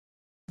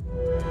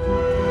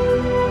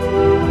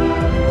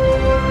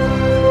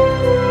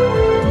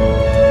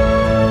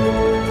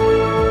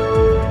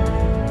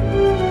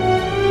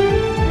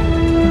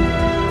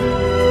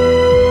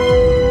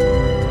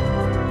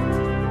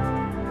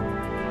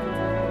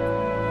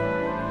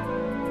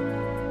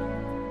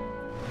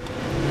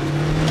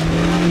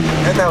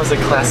That was a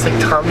classic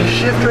Tommy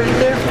shift right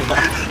there.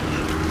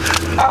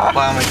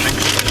 Wow, my drink.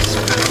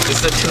 This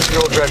is a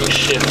 2-year-old driving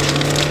shift.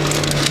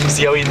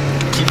 See how he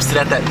keeps it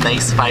at that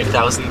nice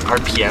 5,000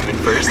 RPM in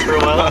first for a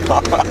while?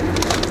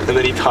 And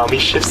then he Tommy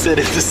shifts it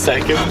into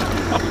second.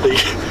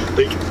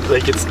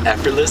 Like it's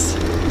effortless.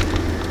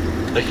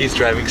 Like he's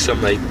driving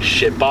some like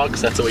shit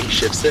box, that's the way he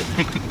shifts it.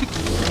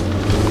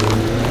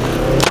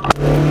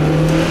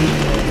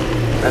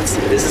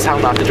 This is how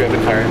not to drive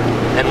a car.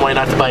 And why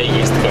not to buy a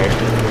used car.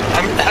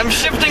 I'm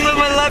shifting with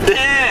my left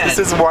hand. This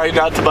is why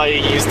not to buy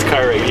a used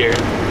car right here.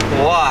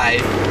 Why?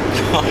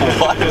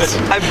 What?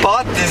 I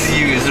bought this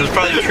used. It was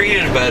probably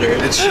treated better.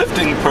 It's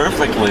shifting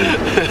perfectly.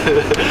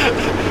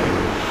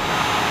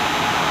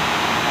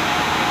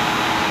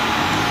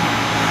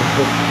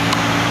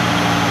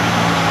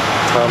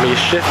 Tommy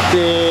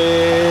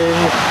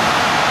shifting.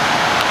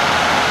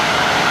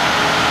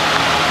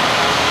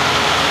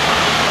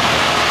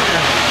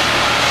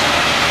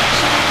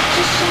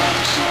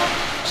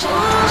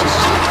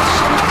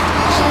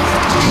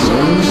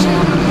 Just